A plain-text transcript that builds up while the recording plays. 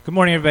Good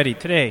morning, everybody.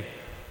 Today,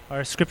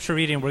 our scripture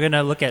reading, we're going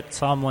to look at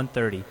Psalm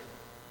 130.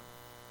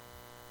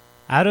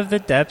 Out of the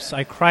depths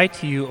I cry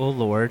to you, O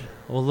Lord.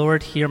 O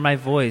Lord, hear my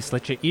voice.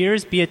 Let your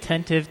ears be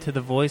attentive to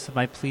the voice of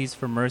my pleas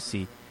for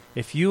mercy.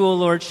 If you, O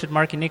Lord, should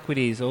mark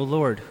iniquities, O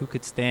Lord, who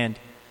could stand?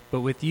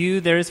 But with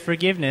you there is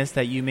forgiveness,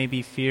 that you may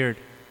be feared.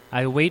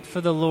 I wait for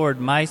the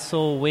Lord, my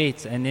soul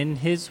waits, and in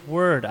his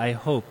word I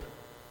hope.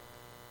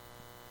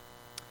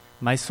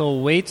 My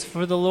soul waits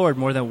for the Lord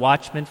more than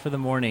watchmen for the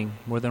morning,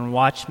 more than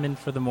watchmen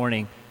for the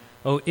morning.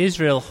 O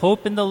Israel,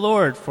 hope in the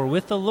Lord, for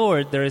with the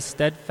Lord there is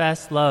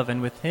steadfast love,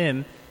 and with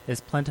him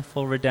is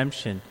plentiful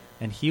redemption,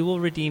 and he will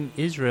redeem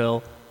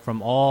Israel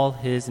from all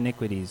his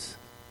iniquities.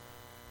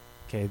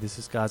 Okay, this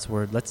is God's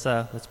word. Let's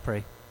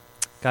pray.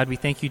 God, we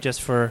thank you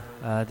just for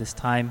this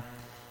time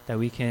that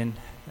we can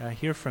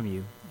hear from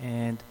you.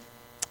 And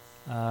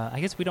I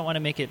guess we don't want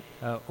to make it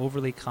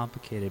overly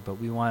complicated,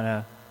 but we want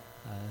to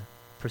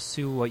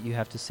pursue what you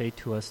have to say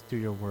to us through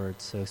your word.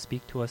 So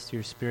speak to us through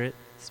your spirit,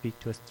 speak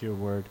to us through your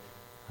word.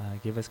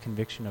 Give us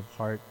conviction of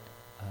heart,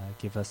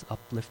 give us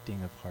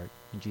uplifting of heart.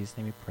 In Jesus'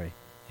 name we pray.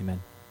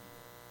 Amen.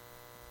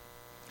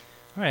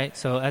 All right,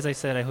 so as I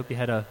said, I hope you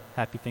had a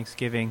happy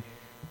Thanksgiving.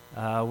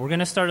 We're going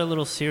to start a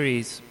little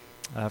series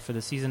for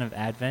the season of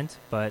Advent,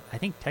 but I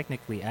think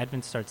technically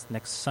Advent starts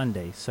next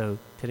Sunday, so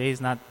today is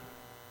not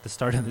the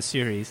start of the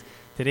series.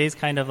 Today is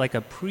kind of like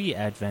a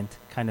pre-Advent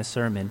kind of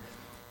sermon.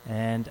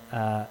 And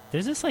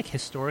there's this like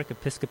historic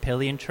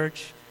Episcopalian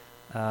church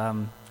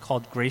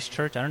called Grace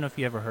Church. I don't know if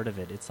you ever heard of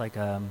it. It's like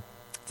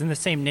it's in the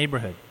same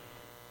neighborhood.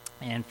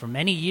 And for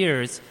many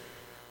years,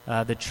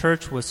 the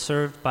church was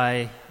served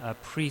by a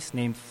priest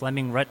named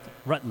Fleming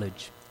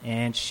Rutledge.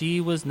 And she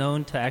was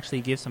known to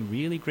actually give some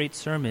really great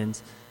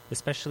sermons,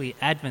 especially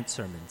Advent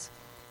sermons.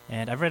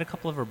 And I've read a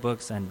couple of her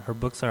books, and her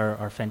books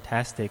are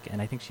fantastic. And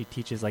I think she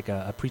teaches like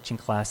a preaching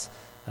class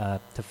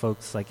to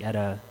folks like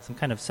at some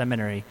kind of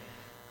seminary.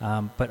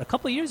 But a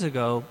couple of years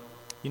ago,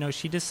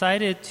 she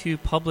decided to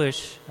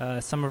publish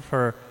some of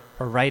her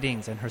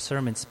writings and her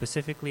sermons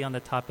specifically on the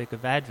topic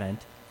of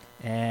Advent.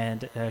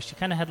 And she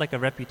kind of had like a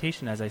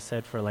reputation, as I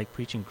said, for like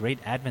preaching great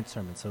Advent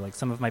sermons. So like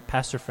some of my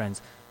pastor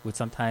friends would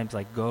sometimes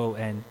like go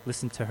and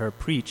listen to her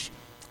preach,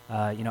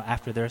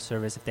 after their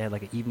service, if they had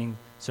like an evening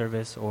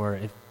service or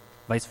if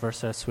vice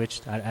versa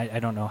switched. I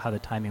don't know how the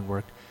timing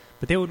worked.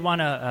 But they would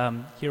want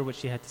to hear what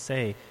she had to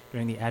say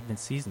during the Advent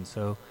season.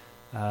 So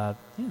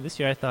this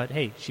year I thought,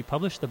 hey, she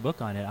published the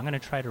book on it. I'm going to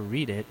try to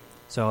read it.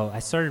 So I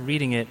started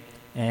reading it,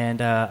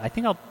 and I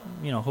think I'll,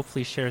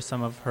 hopefully share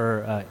some of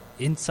her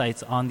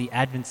insights on the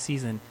Advent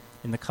season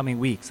in the coming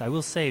weeks. I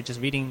will say,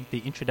 just reading the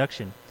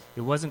introduction,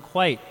 it wasn't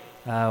quite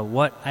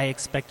what I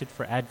expected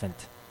for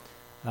Advent.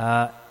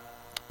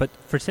 But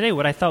for today,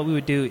 what I thought we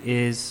would do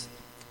is,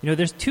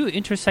 there's two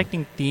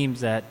intersecting themes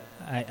that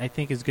I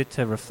think is good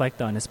to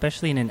reflect on,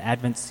 especially in an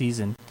Advent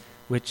season,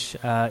 which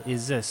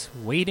is this: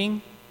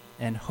 waiting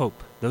and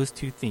hope, those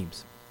two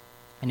themes.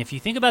 And if you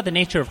think about the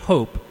nature of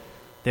hope,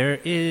 there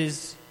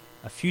is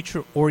a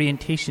future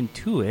orientation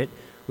to it,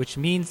 which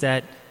means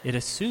that it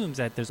assumes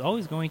that there's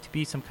always going to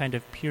be some kind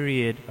of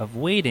period of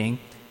waiting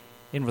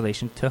in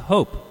relation to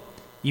hope.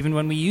 Even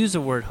when we use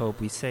the word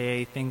hope, we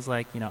say things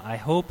like, I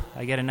hope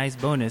I get a nice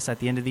bonus at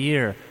the end of the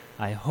year.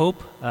 I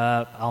hope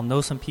I'll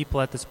know some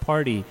people at this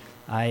party.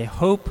 I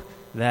hope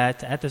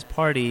that at this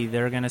party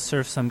they're going to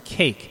serve some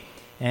cake.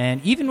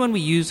 And even when we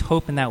use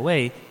hope in that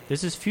way,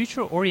 there's this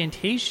future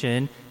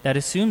orientation that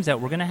assumes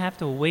that we're going to have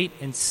to wait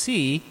and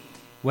see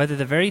whether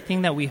the very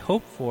thing that we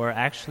hope for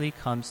actually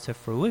comes to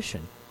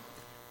fruition.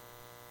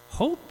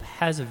 Hope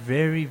has a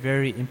very,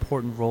 very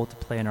important role to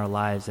play in our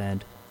lives,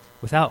 and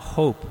without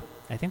hope,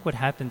 I think what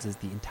happens is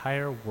the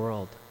entire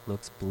world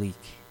looks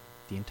bleak.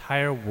 The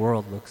entire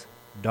world looks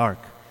dark.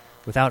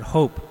 Without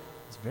hope,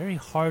 it's very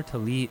hard to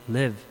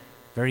live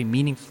very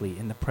meaningfully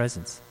in the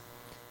presence.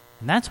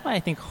 And that's why I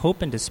think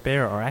hope and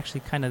despair are actually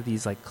kind of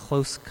these like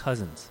close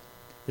cousins.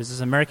 There's this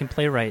American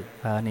playwright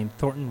named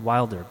Thornton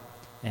Wilder,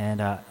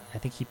 and I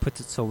think he puts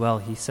it so well.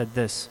 He said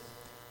this: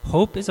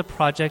 hope is a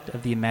project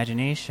of the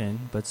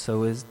imagination, but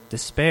so is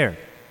despair.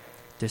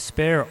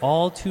 Despair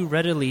all too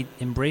readily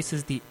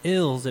embraces the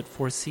ills it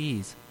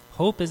foresees.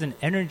 Hope is an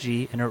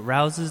energy, and it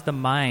rouses the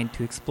mind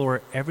to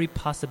explore every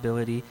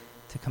possibility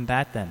to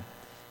combat them.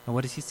 And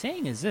what he's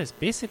saying is this: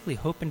 basically,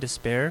 hope and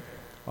despair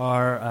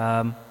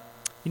are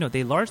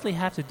they largely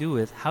have to do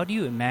with how do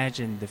you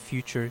imagine the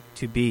future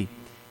to be.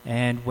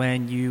 And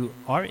when you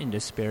are in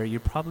despair, you're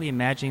probably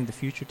imagining the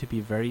future to be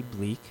very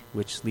bleak,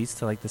 which leads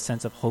to like the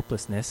sense of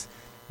hopelessness.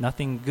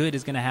 Nothing good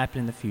is going to happen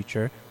in the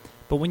future.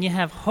 But when you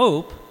have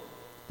hope,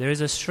 there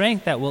is a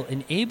strength that will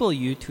enable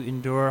you to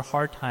endure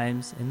hard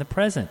times in the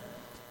present.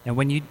 And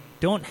when you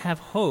don't have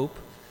hope,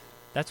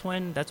 that's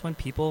when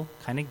people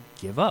kind of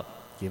give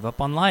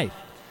up on life.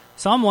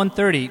 Psalm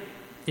 130,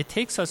 it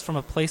takes us from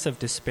a place of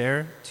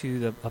despair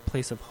to a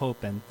place of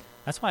hope, and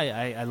that's why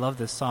I love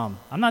this psalm.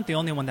 I'm not the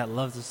only one that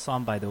loves this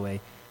psalm, by the way.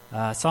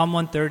 Psalm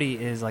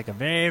 130 is like a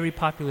very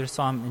popular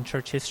psalm in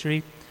church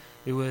history.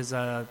 It was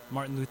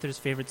Martin Luther's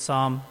favorite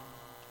psalm.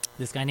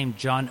 this guy named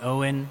John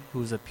Owen,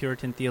 who's a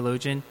Puritan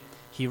theologian.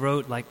 He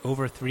wrote like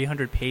over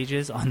 300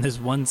 pages on this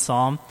one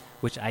psalm,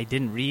 which I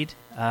didn't read,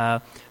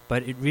 but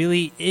it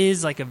really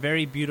is like a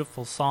very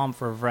beautiful psalm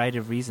for a variety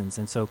of reasons.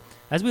 And so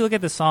as we look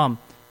at the psalm,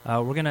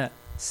 we're going to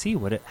see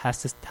what it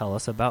has to tell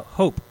us about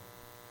hope.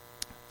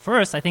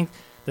 First, I think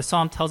the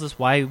psalm tells us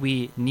why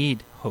we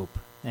need hope.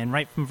 And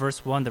right from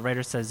verse 1, the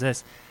writer says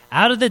this,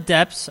 "Out of the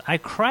depths I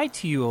cry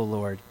to you, O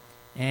Lord."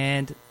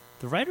 And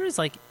the writer is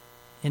like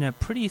in a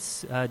pretty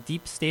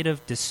deep state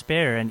of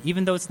despair. And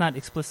even though it's not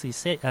explicitly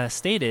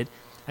stated,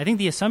 I think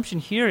the assumption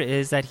here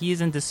is that he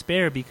is in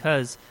despair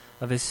because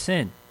of his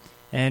sin.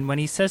 And when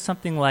he says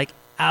something like,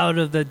 "out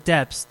of the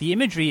depths," the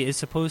imagery is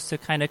supposed to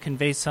kind of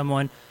convey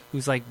someone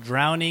who's like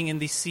drowning in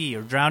the sea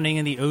or drowning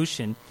in the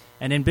ocean.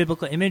 And in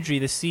biblical imagery,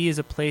 the sea is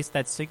a place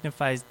that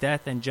signifies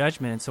death and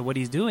judgment. And so what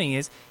he's doing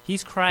is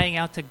he's crying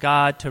out to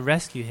God to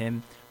rescue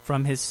him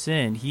from his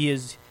sin. He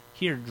is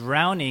here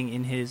drowning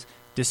in his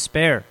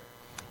despair.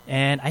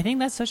 And I think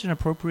that's such an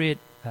appropriate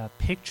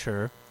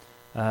picture,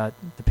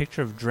 the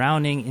picture of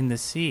drowning in the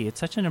sea. It's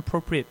such an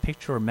appropriate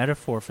picture or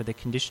metaphor for the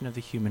condition of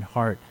the human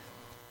heart.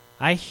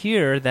 I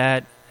hear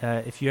that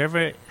if you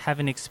ever have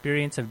an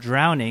experience of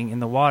drowning in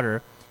the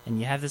water and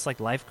you have this like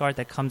lifeguard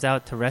that comes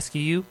out to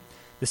rescue you,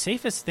 the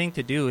safest thing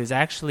to do is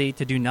actually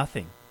to do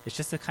nothing. It's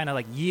just to kind of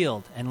like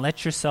yield and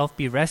let yourself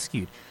be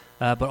rescued.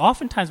 But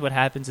oftentimes what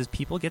happens is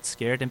people get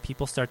scared and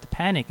people start to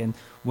panic. And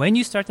when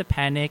you start to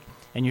panic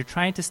and you're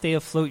trying to stay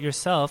afloat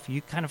yourself,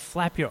 you kind of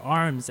flap your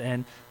arms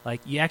and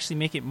like you actually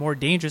make it more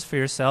dangerous for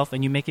yourself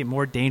and you make it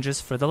more dangerous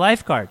for the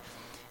lifeguard.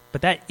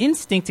 But that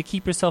instinct to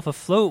keep yourself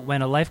afloat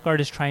when a lifeguard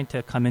is trying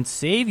to come and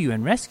save you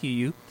and rescue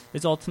you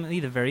is ultimately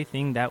the very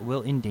thing that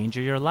will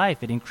endanger your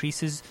life. It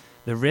increases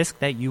the risk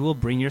that you will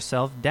bring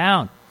yourself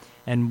down.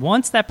 And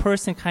once that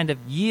person kind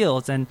of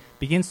yields and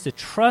begins to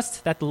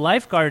trust that the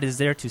lifeguard is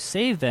there to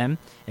save them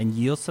and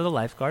yields to the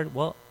lifeguard,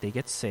 well, they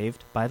get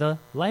saved by the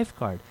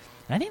lifeguard.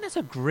 And I think that's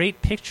a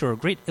great picture, a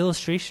great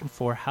illustration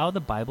for how the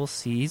Bible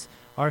sees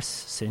our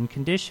sin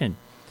condition,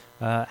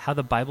 how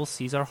the Bible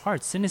sees our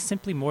hearts. Sin is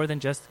simply more than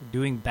just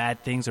doing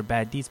bad things or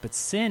bad deeds, but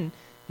sin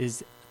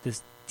is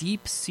this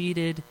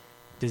deep-seated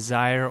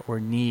desire or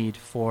need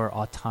for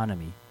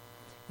autonomy.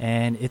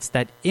 And it's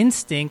that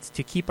instinct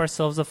to keep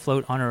ourselves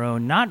afloat on our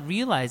own, not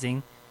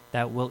realizing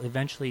that we'll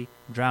eventually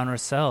drown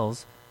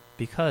ourselves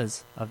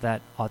because of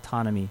that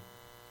autonomy.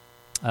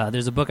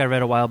 There's a book I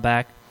read a while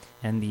back,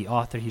 and the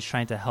author, he's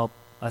trying to help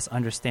us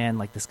understand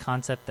like this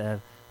concept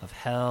of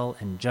hell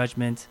and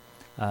judgment,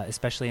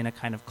 especially in a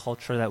kind of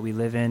culture that we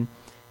live in.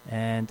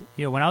 And,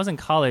 you know, when I was in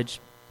college,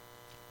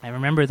 I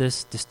remember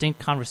this distinct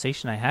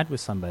conversation I had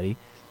with somebody,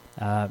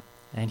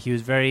 and he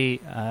was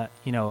very,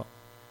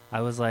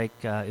 I was like,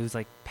 it was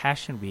like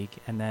Passion Week,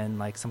 and then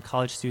like some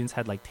college students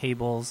had like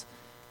tables,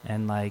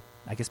 and like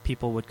I guess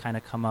people would kind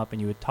of come up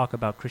and you would talk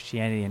about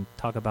Christianity and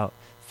talk about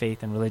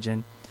faith and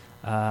religion.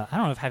 I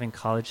don't know if having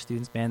college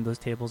students man those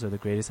tables are the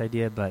greatest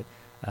idea, but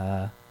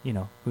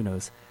who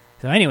knows?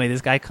 So anyway,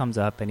 this guy comes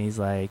up and he's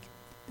like,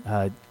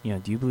 do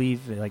you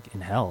believe like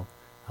in hell?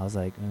 I was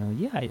like,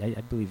 yeah,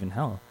 I believe in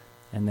hell.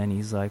 And then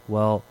he's like,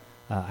 well,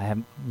 I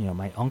have,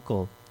 my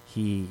uncle,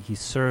 he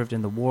served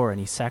in the war and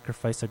he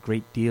sacrificed a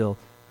great deal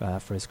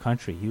for his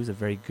country. He was a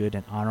very good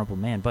and honorable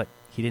man, but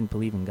he didn't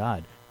believe in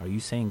God. Are you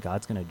saying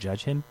God's going to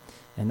judge him?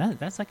 And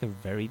that's like a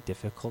very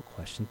difficult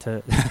question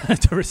to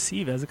to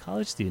receive as a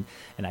college student.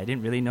 And I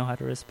didn't really know how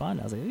to respond.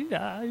 I was like,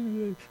 yeah,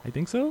 I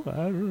think so. I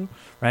don't know.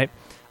 Right?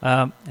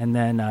 And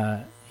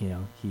then,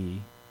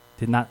 he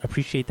did not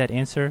appreciate that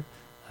answer,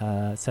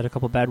 said a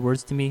couple bad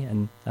words to me,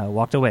 and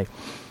walked away.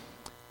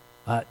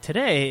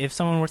 Today, if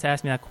someone were to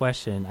ask me that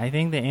question, I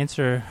think the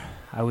answer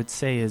I would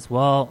say is,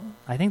 well,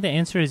 I think the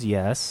answer is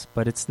yes,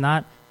 but it's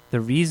not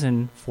the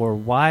reason for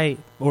why,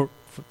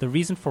 the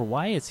reason for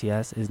why it's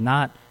yes is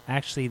not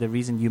actually the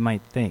reason you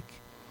might think.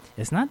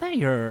 It's not that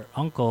your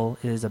uncle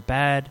is a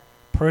bad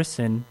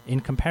person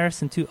in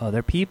comparison to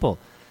other people.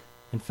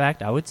 In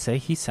fact, I would say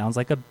he sounds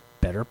like a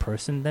better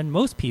person than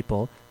most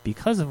people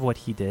because of what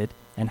he did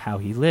and how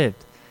he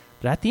lived.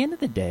 But at the end of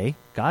the day,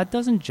 God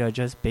doesn't judge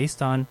us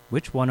based on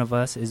which one of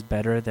us is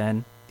better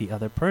than the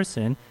other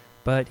person,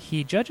 but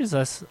he judges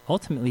us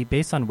ultimately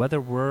based on whether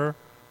we're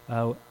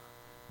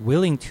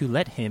willing to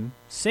let him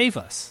save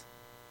us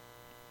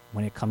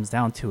when it comes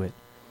down to it.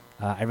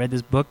 I read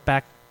this book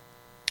back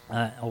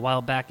a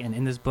while back, and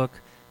in this book,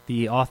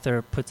 the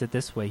author puts it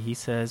this way. He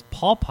says,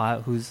 Pol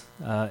Pot, who's,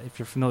 if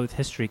you're familiar with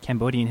history,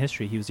 Cambodian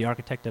history, he was the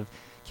architect of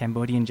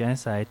Cambodian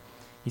genocide.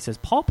 He says,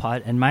 Pol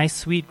Pot and my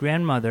sweet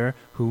grandmother,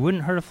 who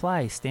wouldn't hurt a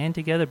fly, stand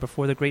together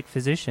before the great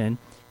physician,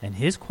 and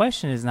his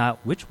question is not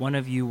which one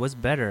of you was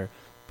better,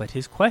 but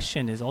his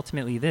question is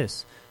ultimately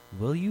this: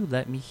 will you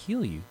let me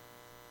heal you?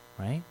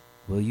 Right?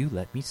 Will you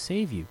let me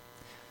save you?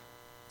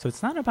 So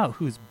it's not about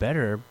who's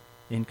better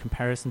in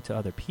comparison to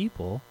other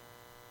people,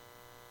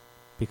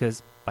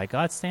 because by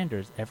God's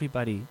standards,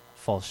 everybody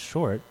falls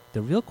short.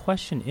 The real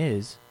question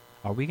is,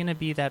 are we going to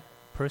be that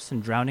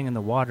person drowning in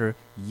the water,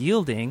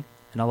 yielding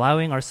and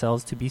allowing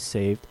ourselves to be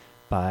saved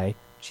by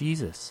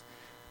Jesus?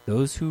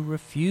 Those who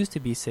refuse to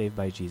be saved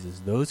by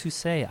Jesus, those who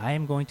say, I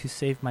am going to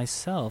save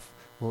myself,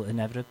 will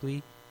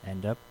inevitably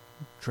end up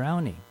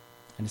drowning.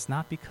 And it's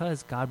not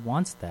because God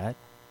wants that.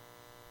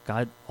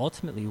 God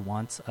ultimately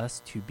wants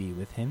us to be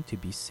with him, to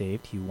be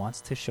saved. He wants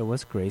to show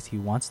us grace. He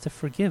wants to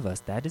forgive us.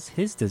 That is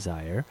his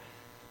desire.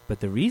 But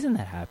the reason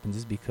that happens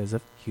is because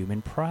of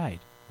human pride,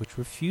 which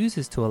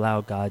refuses to allow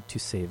God to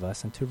save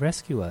us and to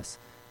rescue us.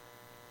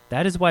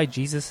 That is why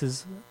Jesus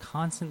is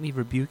constantly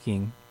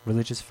rebuking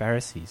religious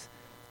Pharisees.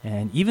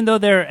 And even though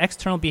their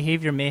external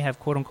behavior may have,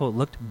 quote unquote,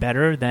 looked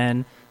better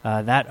than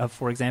that of,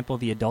 for example,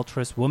 the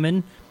adulterous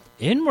woman,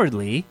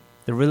 inwardly,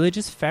 the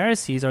religious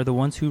Pharisees are the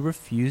ones who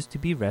refuse to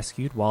be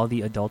rescued while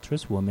the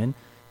adulterous woman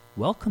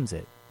welcomes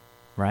it,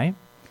 right?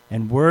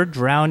 And we're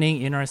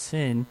drowning in our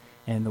sin,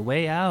 and the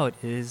way out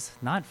is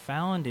not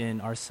found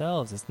in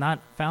ourselves. It's not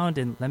found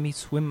in, let me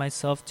swim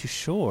myself to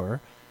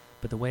shore,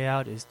 but the way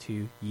out is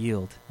to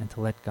yield and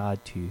to let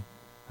God to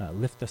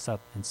lift us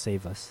up and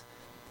save us.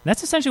 And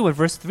that's essentially what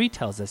verse 3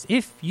 tells us.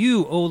 If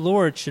you, O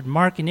Lord, should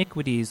mark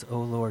iniquities, O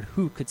Lord,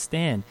 who could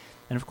stand?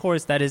 And of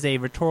course, that is a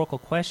rhetorical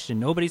question.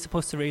 Nobody's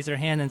supposed to raise their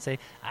hand and say,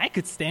 I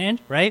could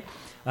stand, right?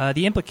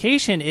 The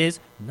implication is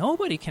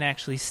nobody can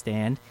actually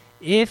stand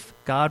if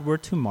God were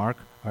to mark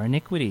our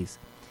iniquities.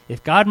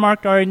 If God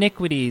marked our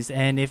iniquities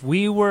and if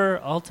we were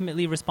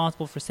ultimately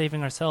responsible for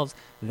saving ourselves,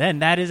 then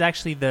that is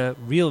actually the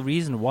real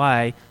reason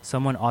why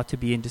someone ought to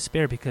be in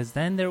despair, because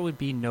then there would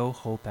be no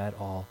hope at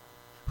all.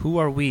 Who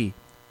are we?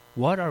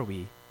 What are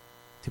we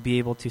to be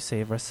able to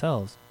save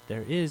ourselves?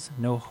 There is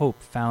no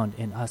hope found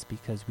in us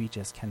because we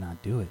just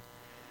cannot do it.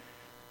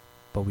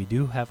 But we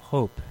do have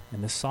hope,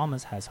 and the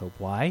psalmist has hope.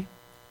 Why?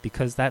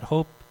 Because that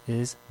hope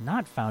is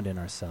not found in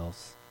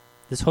ourselves.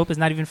 This hope is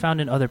not even found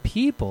in other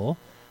people,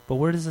 but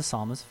where does the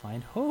psalmist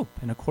find hope?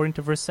 And according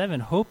to verse 7,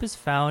 hope is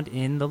found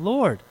in the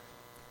Lord.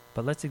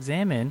 But let's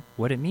examine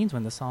what it means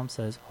when the psalm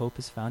says hope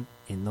is found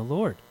in the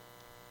Lord.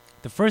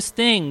 The first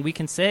thing we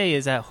can say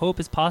is that hope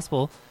is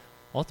possible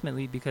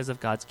ultimately because of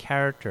God's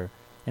character.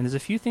 And there's a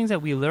few things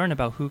that we learn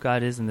about who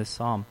God is in this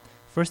psalm.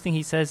 First thing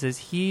he says is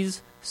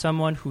he's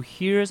someone who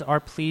hears our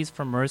pleas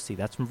for mercy.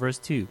 That's from verse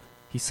 2.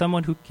 He's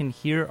someone who can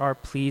hear our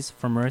pleas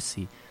for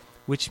mercy,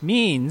 which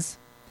means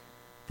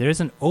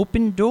there's an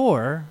open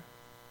door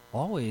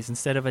always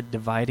instead of a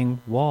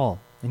dividing wall.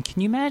 And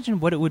can you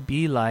imagine what it would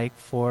be like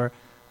for,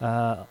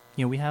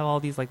 we have all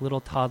these like little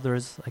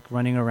toddlers like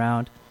running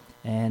around,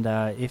 and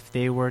if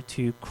they were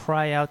to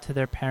cry out to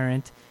their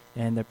parent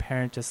and their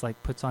parent just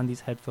like puts on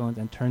these headphones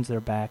and turns their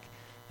back,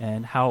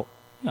 and how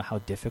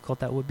difficult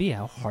that would be,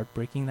 how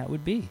heartbreaking that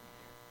would be.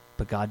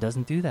 But God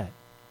doesn't do that.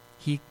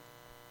 He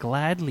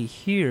gladly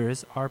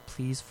hears our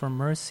pleas for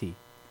mercy.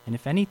 And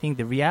if anything,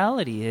 the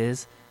reality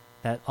is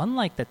that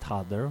unlike the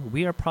toddler,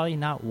 we are probably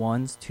not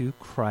ones to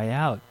cry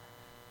out,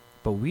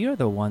 but we are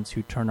the ones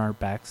who turn our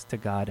backs to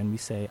God and we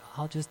say,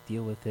 I'll just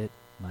deal with it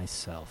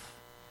myself.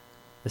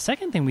 The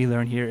second thing we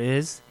learn here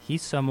is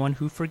he's someone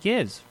who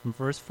forgives, from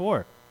verse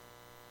 4.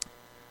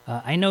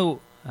 I know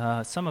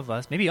some of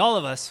us, maybe all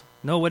of us,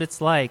 know what it's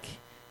like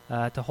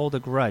to hold a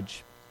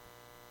grudge.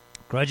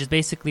 Grudge is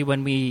basically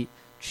when we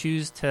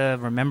choose to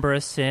remember a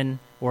sin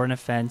or an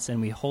offense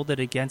and we hold it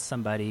against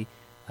somebody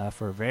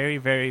for a very,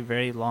 very,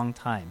 very long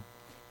time.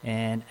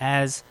 And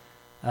as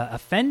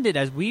offended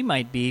as we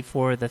might be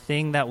for the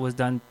thing that was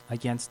done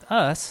against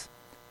us,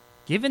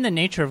 given the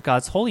nature of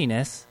God's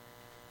holiness,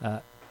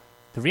 the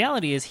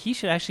reality is he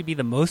should actually be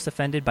the most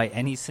offended by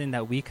any sin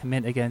that we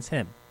commit against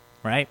him,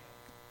 right?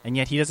 And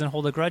yet he doesn't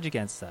hold a grudge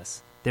against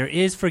us. There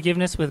is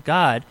forgiveness with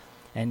God,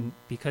 and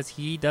because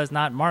he does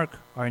not mark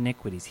our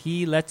iniquities,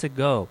 he lets it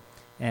go.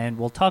 And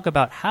we'll talk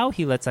about how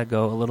he lets that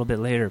go a little bit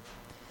later.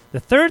 The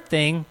third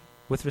thing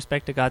with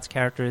respect to God's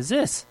character is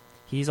this.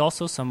 He's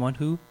also someone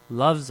who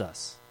loves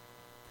us.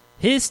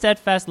 His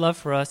steadfast love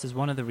for us is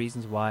one of the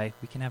reasons why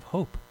we can have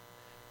hope.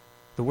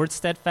 The word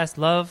steadfast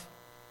love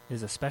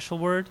is a special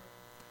word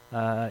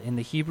in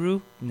the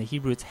Hebrew. In the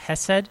Hebrew, it's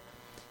hesed.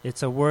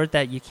 It's a word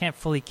that you can't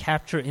fully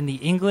capture in the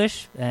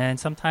English, and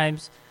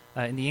sometimes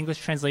in the English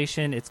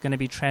translation, it's going to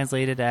be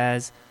translated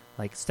as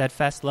like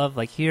steadfast love,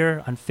 like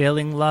here,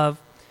 unfailing love,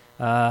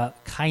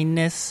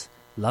 kindness,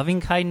 loving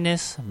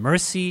kindness,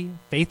 mercy,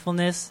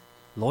 faithfulness,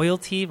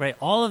 loyalty, right?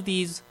 All of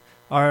these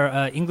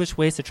are English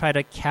ways to try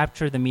to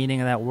capture the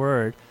meaning of that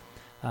word.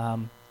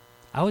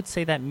 I would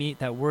say that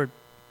that word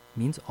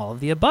means all of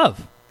the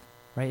above,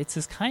 right? It's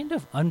this kind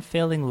of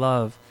unfailing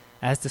love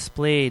as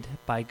displayed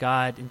by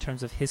God in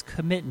terms of his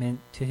commitment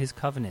to his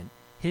covenant,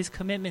 his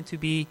commitment to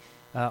be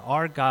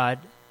our God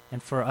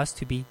and for us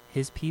to be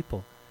his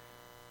people.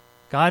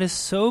 God is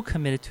so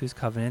committed to his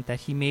covenant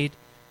that he made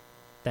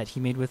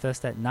with us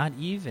that not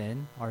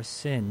even our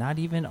sin, not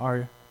even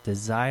our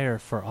desire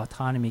for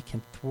autonomy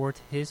can thwart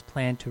his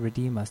plan to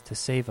redeem us, to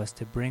save us,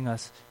 to bring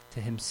us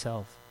to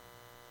himself.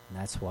 And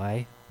that's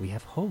why we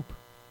have hope.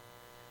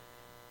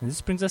 And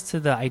this brings us to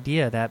the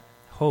idea that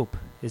hope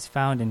is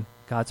found in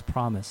God's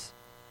promise.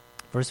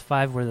 Verse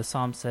 5, where the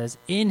psalm says,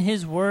 "In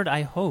his word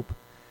I hope."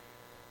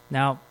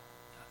 Now,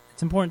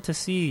 it's important to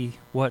see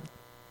what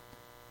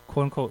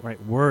quote unquote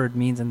right word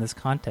means in this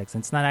context.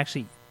 And it's not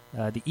actually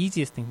the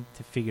easiest thing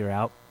to figure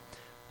out.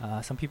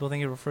 Some people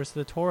think it refers to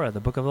the Torah, the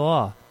book of the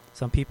law.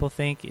 Some people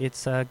think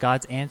it's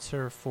God's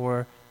answer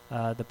for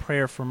the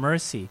prayer for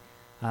mercy.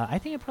 I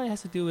think it probably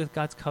has to do with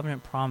God's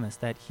covenant promise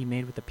that he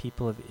made with the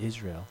people of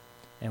Israel.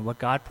 And what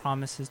God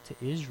promises to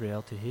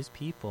Israel, to his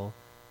people,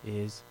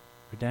 is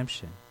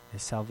redemption,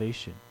 is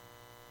salvation.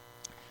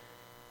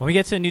 When we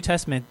get to the New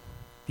Testament,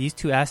 these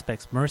two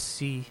aspects,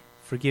 mercy,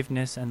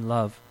 forgiveness, and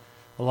love,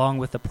 along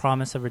with the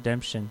promise of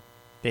redemption,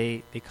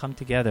 they come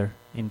together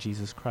in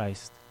Jesus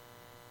Christ.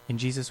 In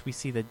Jesus, we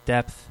see the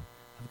depth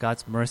of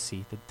God's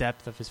mercy, the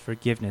depth of his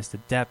forgiveness, the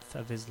depth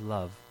of his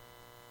love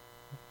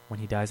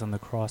when he dies on the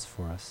cross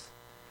for us.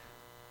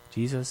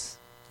 Jesus,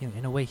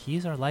 in a way, he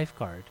is our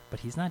lifeguard, but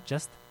he's not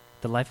just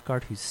the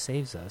lifeguard who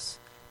saves us,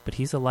 but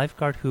he's a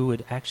lifeguard who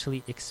would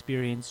actually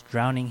experience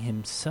drowning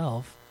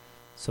himself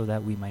so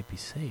that we might be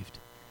saved.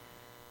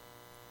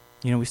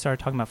 We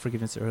started talking about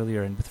forgiveness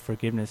earlier, and with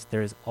forgiveness,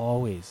 there is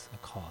always a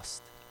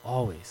cost.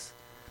 Always.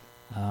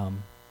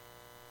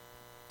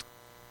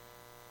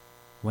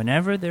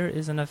 Whenever there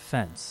is an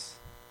offense,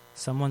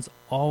 someone's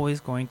always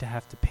going to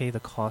have to pay the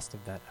cost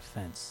of that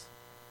offense.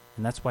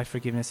 And that's why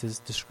forgiveness is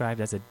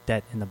described as a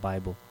debt in the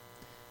Bible.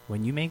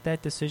 When you make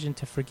that decision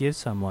to forgive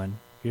someone,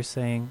 you're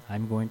saying,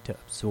 I'm going to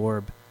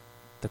absorb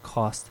the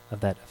cost of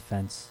that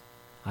offense.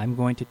 I'm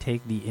going to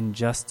take the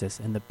injustice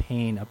and the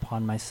pain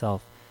upon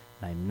myself,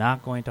 and I'm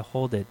not going to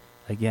hold it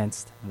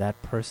against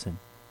that person.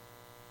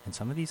 And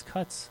some of these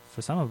cuts,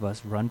 for some of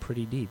us, run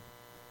pretty deep.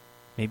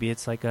 Maybe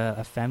it's like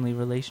a family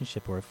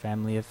relationship or a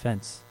family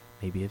offense.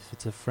 Maybe if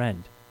it's a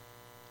friend,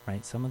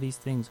 right? Some of these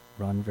things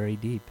run very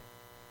deep.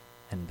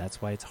 And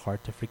that's why it's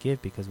hard to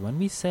forgive, because when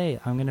we say,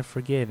 I'm going to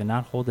forgive and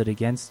not hold it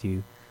against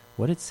you,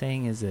 what it's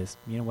saying is this: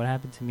 what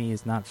happened to me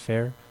is not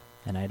fair,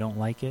 and I don't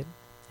like it,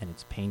 and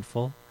it's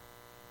painful,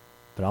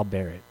 but I'll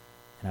bear it,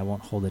 and I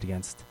won't hold it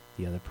against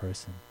the other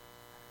person.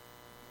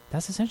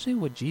 That's essentially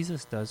what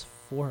Jesus does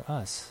for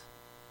us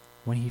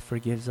when he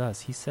forgives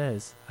us. He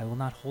says, I will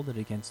not hold it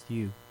against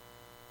you,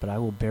 but I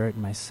will bear it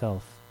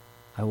myself.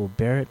 I will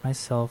bear it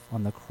myself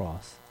on the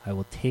cross. I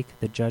will take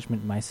the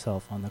judgment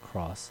myself on the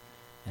cross,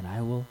 and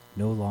I will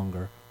no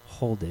longer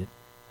hold it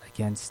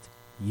against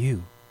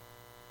you.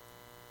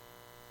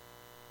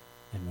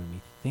 And when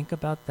we think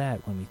about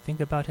that, when we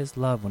think about his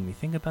love, when we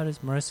think about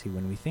his mercy,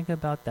 when we think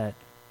about that,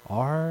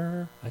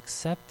 our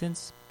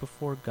acceptance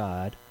before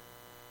God,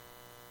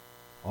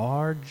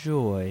 our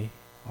joy,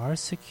 our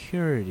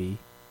security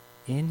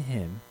in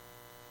him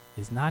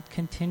is not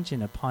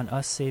contingent upon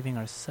us saving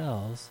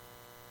ourselves,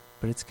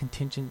 but it's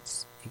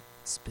contingent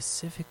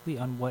specifically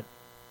on what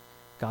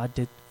God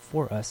did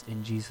for us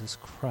in Jesus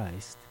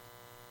Christ.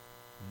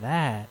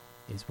 That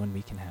is when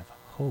we can have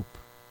hope.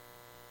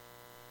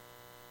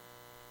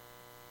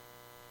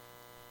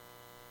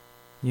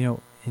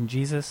 In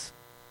Jesus,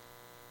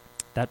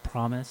 that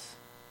promise,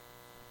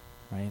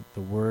 right,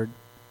 the word,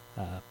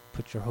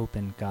 put your hope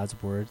in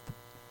God's word,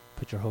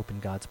 put your hope in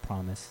God's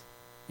promise,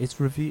 it's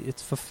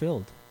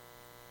fulfilled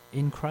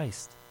in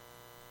Christ.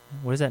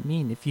 What does that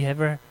mean? If you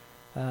ever,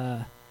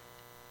 the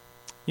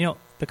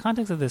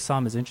context of this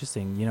psalm is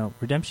interesting.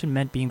 Redemption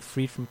meant being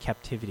freed from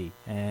captivity,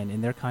 and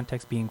in their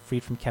context, being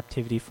freed from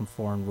captivity from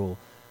foreign rule.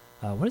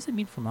 What does it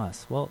mean from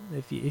us? Well,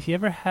 if you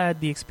ever had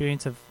the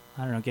experience of,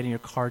 getting your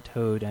car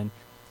towed, and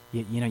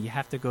you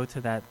have to go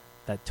to that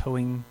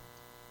towing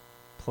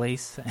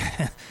place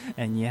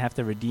and you have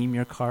to redeem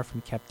your car from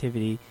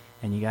captivity,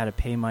 and you got to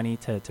pay money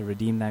to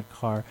redeem that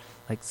car.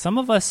 Like, some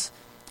of us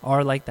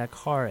are like that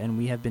car, and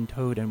we have been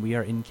towed and we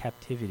are in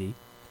captivity.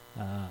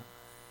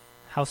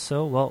 How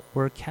so? Well,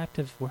 we're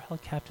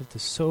held captive to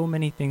so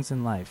many things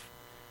in life.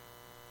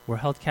 We're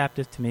held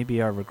captive to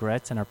maybe our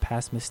regrets and our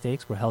past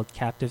mistakes. We're held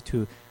captive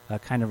to a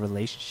kind of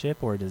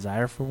relationship or a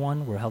desire for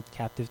one. We're held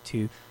captive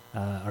to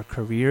our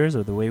careers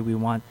or the way we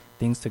want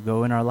things to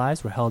go in our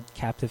lives. We're held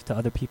captive to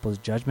other people's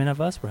judgment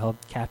of us. We're held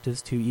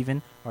captives to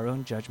even our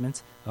own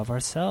judgments of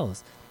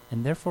ourselves.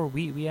 And therefore,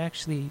 we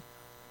actually,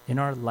 in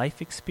our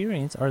life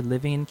experience, are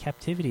living in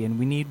captivity, and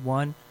we need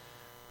one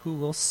who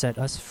will set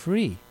us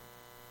free.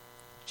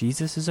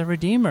 Jesus is a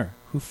redeemer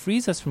who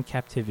frees us from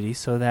captivity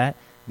so that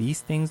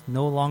these things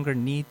no longer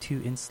need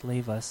to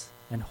enslave us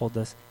and hold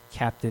us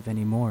captive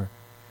anymore.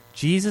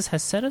 Jesus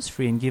has set us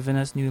free and given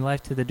us new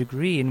life. To the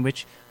degree in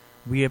which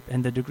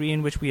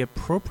we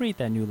appropriate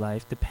that new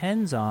life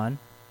depends on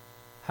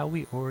how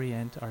we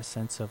orient our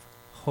sense of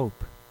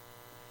hope.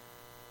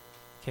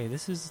 Okay,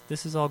 this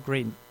is all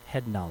great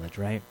head knowledge,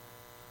 right?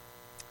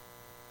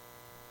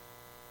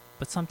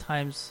 But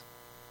sometimes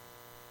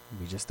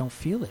we just don't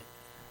feel it.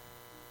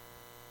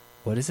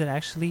 What does it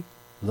actually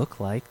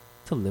look like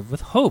to live with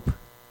hope?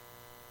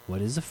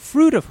 What is the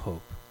fruit of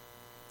hope?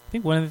 I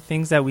think one of the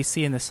things that we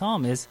see in the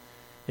psalm is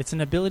it's an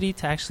ability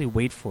to actually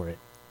wait for it,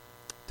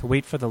 to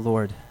wait for the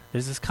Lord.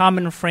 There's this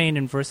common refrain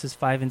in verses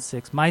 5 and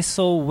 6. My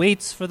soul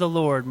waits for the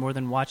Lord more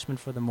than watchmen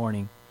for the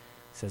morning.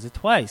 It says it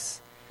twice.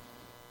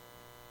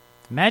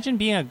 Imagine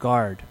being a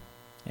guard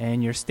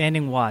and you're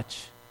standing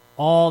watch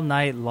all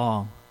night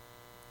long.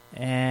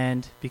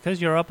 And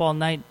because you're up all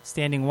night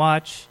standing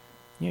watch,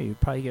 you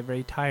probably get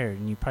very tired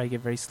and you probably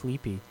get very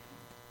sleepy.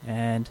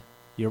 And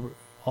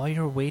all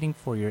you're waiting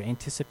for, you're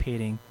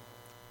anticipating,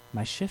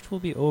 my shift will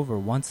be over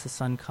once the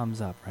sun comes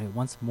up, right?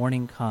 Once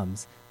morning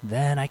comes,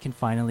 then I can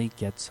finally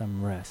get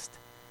some rest.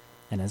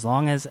 And as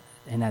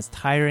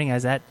tiring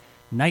as that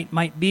night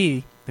might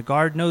be, the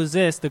guard knows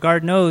this. The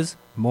guard knows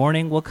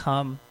morning will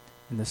come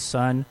and the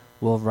sun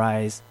will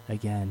rise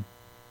again.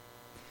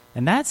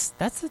 And that's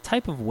the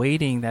type of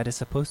waiting that is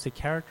supposed to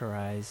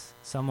characterize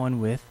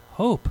someone with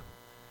hope.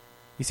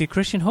 You see,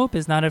 Christian hope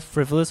is not a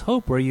frivolous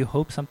hope where you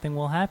hope something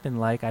will happen,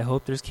 like, I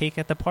hope there's cake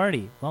at the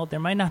party. Well, there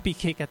might not be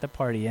cake at the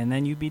party, and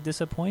then you'd be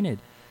disappointed.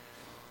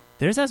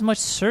 There's as much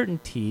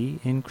certainty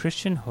in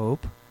Christian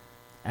hope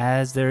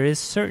as there is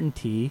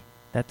certainty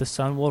that the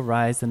sun will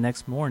rise the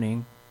next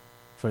morning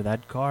for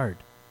that guard,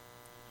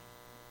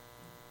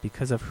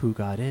 because of who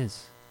God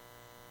is.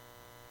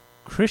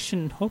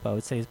 Christian hope, I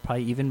would say, is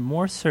probably even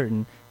more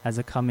certain as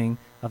the coming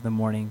of the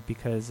morning,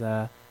 because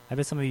I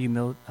bet some of you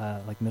middle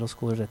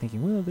schoolers are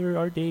thinking, well, there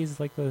are days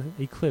like the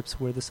eclipse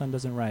where the sun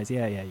doesn't rise.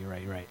 Yeah, you're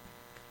right.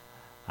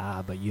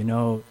 But you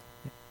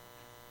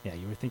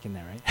were thinking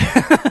that, right?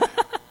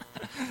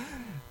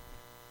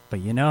 But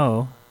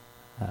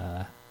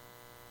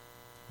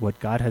what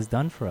God has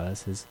done for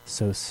us is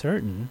so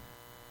certain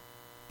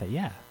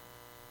that,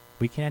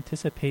 we can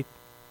anticipate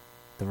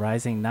the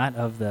rising not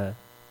of the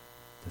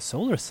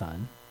solar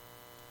sun,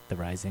 the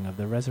rising of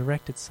the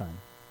resurrected Son,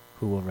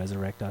 who will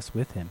resurrect us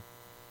with him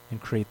and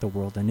create the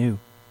world anew.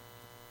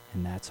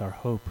 And that's our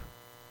hope.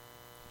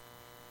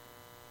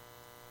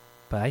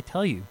 But I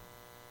tell you,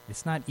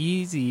 it's not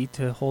easy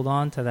to hold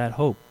on to that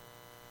hope,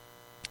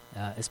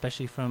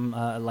 especially from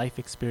a life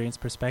experience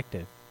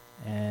perspective.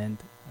 And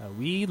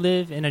we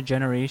live in a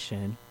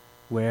generation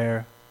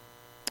where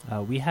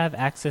we have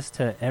access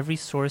to every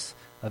source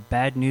of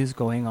bad news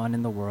going on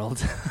in the world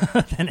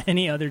than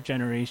any other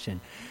generation.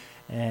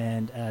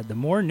 And the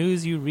more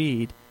news you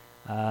read,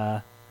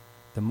 the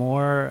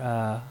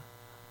more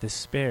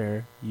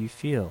despair you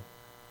feel.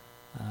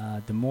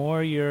 The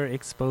more you're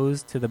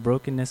exposed to the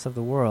brokenness of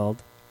the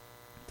world,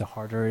 the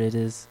harder it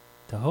is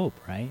to hope,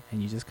 right?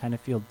 And you just kind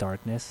of feel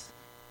darkness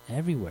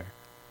everywhere.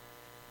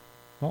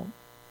 Well,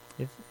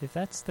 if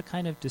that's the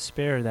kind of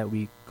despair that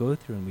we go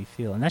through and we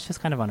feel, and that's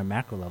just kind of on a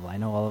macro level, I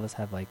know all of us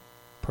have like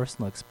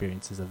personal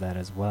experiences of that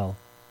as well.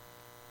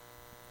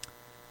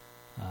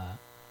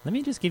 Let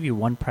me just give you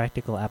one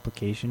practical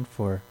application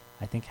for,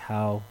 I think,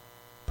 how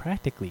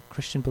practically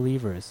Christian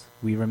believers,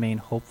 we remain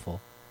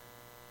hopeful.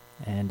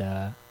 And,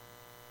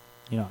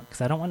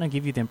 because I don't want to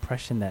give you the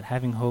impression that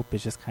having hope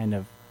is just kind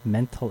of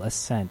mental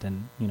assent.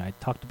 And, I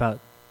talked about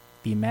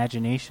the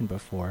imagination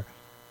before.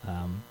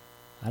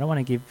 I don't want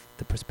to give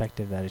the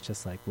perspective that it's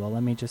just like, well,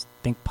 let me just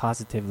think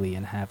positively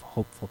and have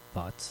hopeful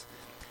thoughts.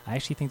 I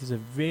actually think there's a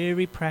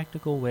very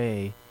practical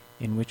way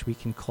in which we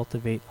can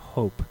cultivate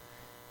hope.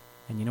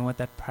 And you know what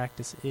that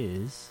practice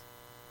is?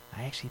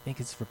 I actually think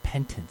it's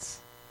repentance.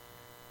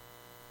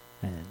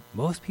 And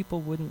most people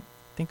wouldn't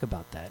think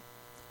about that.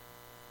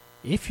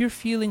 If you're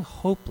feeling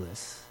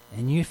hopeless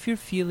and if you're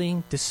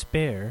feeling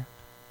despair,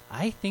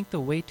 I think the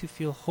way to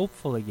feel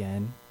hopeful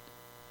again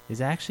is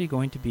actually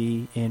going to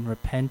be in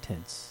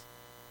repentance.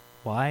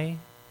 Why?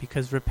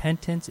 Because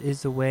repentance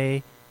is the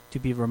way to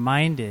be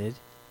reminded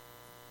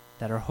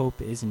that our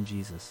hope is in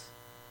Jesus.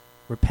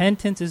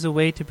 Repentance is a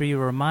way to be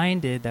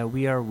reminded that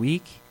we are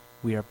weak,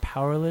 we are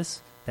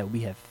powerless, that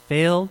we have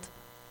failed,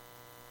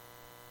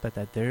 but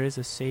that there is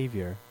a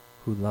Savior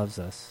who loves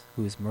us,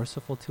 who is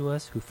merciful to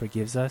us, who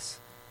forgives us,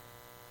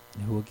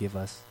 and who will give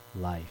us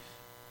life.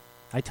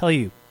 I tell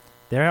you,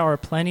 there are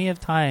plenty of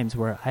times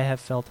where I have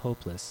felt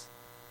hopeless.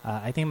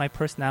 I think my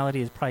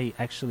personality is probably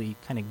actually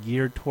kind of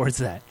geared towards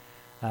that.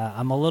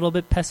 I'm a little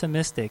bit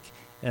pessimistic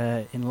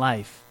in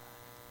life.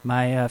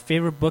 My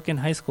favorite book in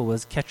high school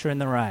was Catcher in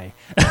the Rye.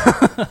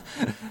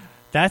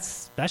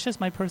 That's just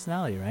my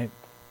personality, right?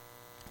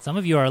 Some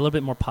of you are a little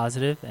bit more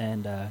positive,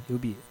 and it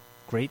would be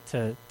great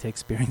to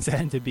experience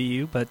that and to be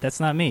you, but that's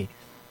not me.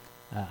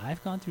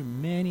 I've gone through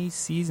many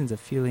seasons of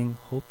feeling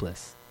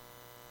hopeless.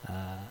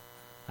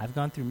 I've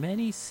gone through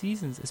many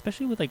seasons,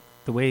 especially with like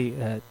the way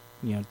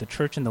the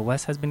church in the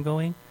West has been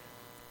going,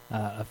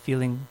 of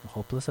feeling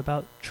hopeless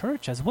about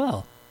church as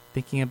well.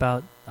 Thinking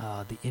about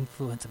the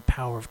influence and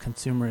power of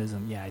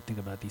consumerism. Yeah, I think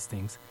about these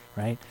things,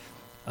 right?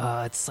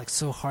 It's like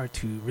so hard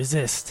to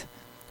resist.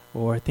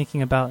 Or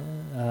thinking about,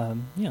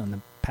 in the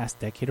past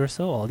decade or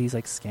so, all these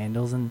like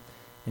scandals in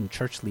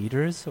church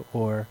leaders,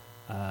 or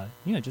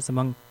just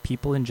among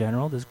people in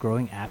general, this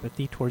growing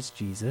apathy towards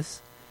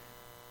Jesus.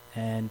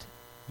 And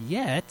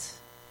yet,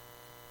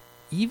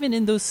 even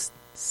in those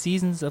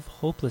seasons of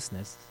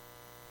hopelessness,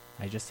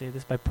 I just say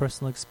this by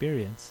personal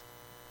experience,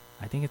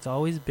 I think it's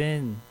always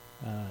been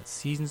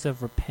seasons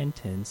of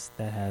repentance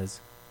that has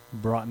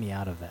brought me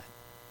out of that.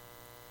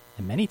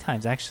 And many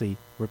times actually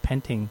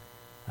repenting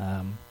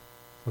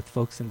with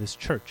folks in this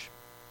church.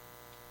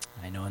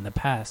 I know in the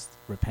past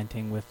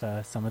repenting with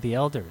some of the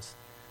elders.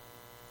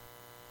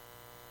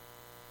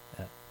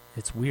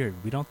 it's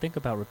weird. We don't think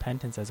about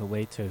repentance as a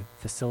way to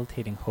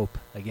facilitating hope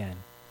again.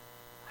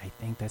 I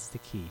think that's the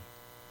key.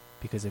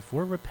 Because if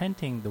we're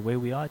repenting the way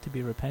we ought to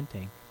be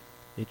repenting,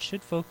 it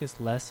should focus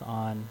less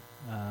on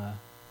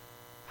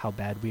how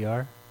bad we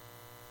are.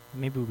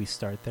 Maybe we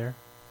start there.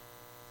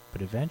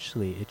 But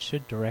eventually it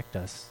should direct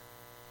us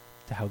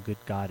to how good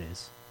God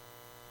is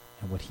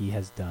and what He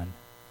has done.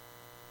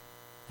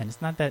 And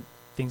it's not that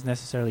things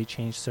necessarily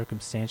change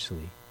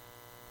circumstantially.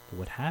 But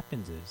what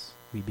happens is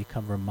we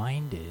become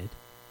reminded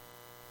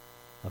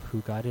of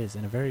who God is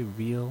in a very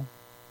real,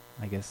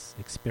 I guess,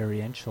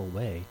 experiential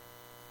way.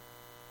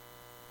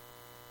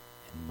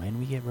 And when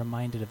we get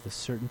reminded of the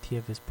certainty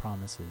of His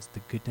promises,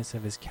 the goodness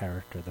of His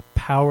character, the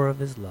power of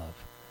His love,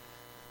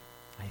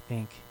 I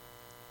think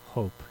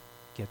hope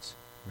gets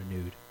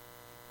renewed.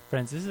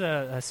 Friends, this is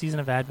a season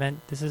of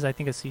Advent. This is, I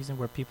think, a season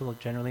where people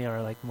generally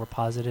are like more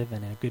positive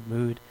and in a good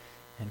mood,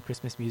 and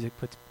Christmas music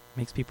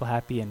makes people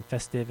happy and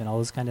festive and all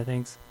those kind of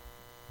things.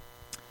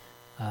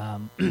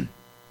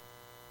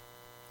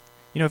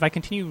 If I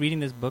continue reading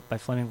this book by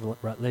Fleming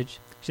Rutledge,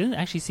 she doesn't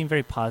actually seem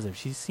very positive.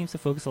 She seems to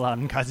focus a lot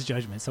on God's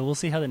judgment. So we'll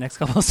see how the next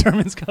couple of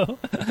sermons go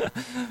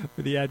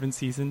for the Advent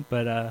season.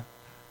 But I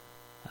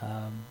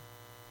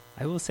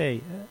will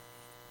say,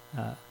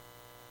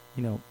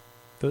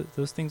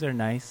 those things are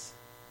nice,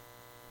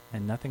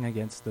 and nothing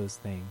against those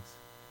things.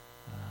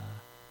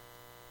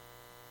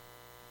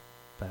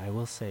 But I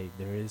will say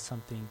there is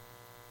something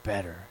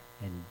better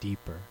and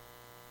deeper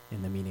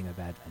in the meaning of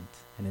Advent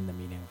and in the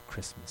meaning of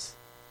Christmas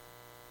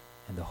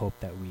and the hope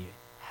that we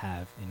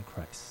have in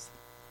Christ.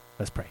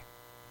 Let's pray.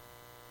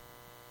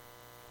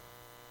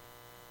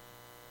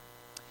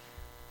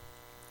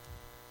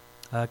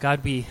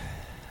 God, we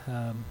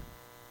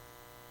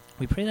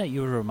pray that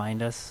you would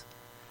remind us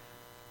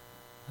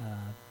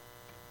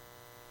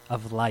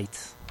of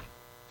light.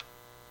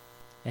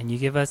 And you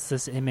give us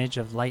this image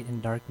of light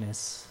and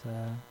darkness.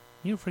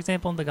 For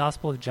example, in the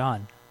Gospel of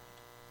John.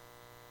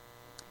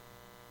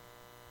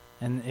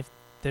 And if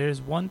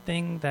there's one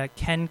thing that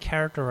can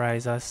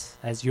characterize us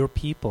as your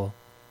people,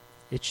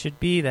 it should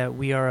be that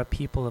we are a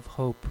people of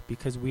hope,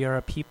 because we are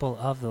a people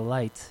of the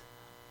light.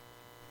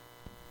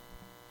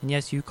 And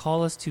yes, you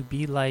call us to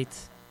be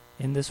light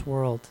in this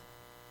world,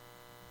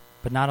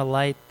 but not a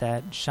light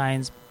that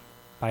shines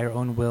by our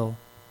own will.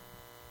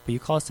 But you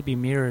call us to be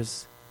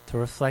mirrors to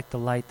reflect the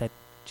light that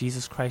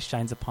Jesus Christ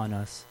shines upon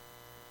us.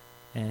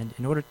 And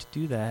in order to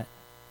do that,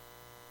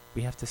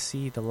 we have to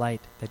see the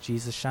light that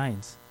Jesus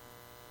shines.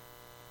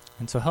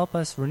 And so help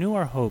us renew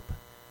our hope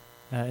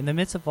in the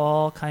midst of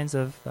all kinds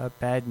of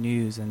bad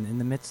news and in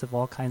the midst of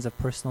all kinds of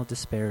personal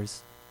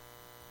despairs.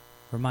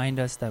 Remind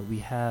us that we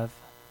have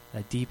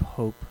a deep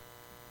hope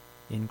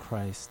in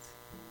Christ.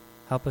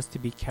 Help us to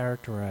be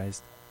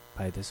characterized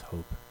by this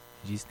hope.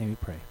 In Jesus' name we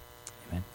pray.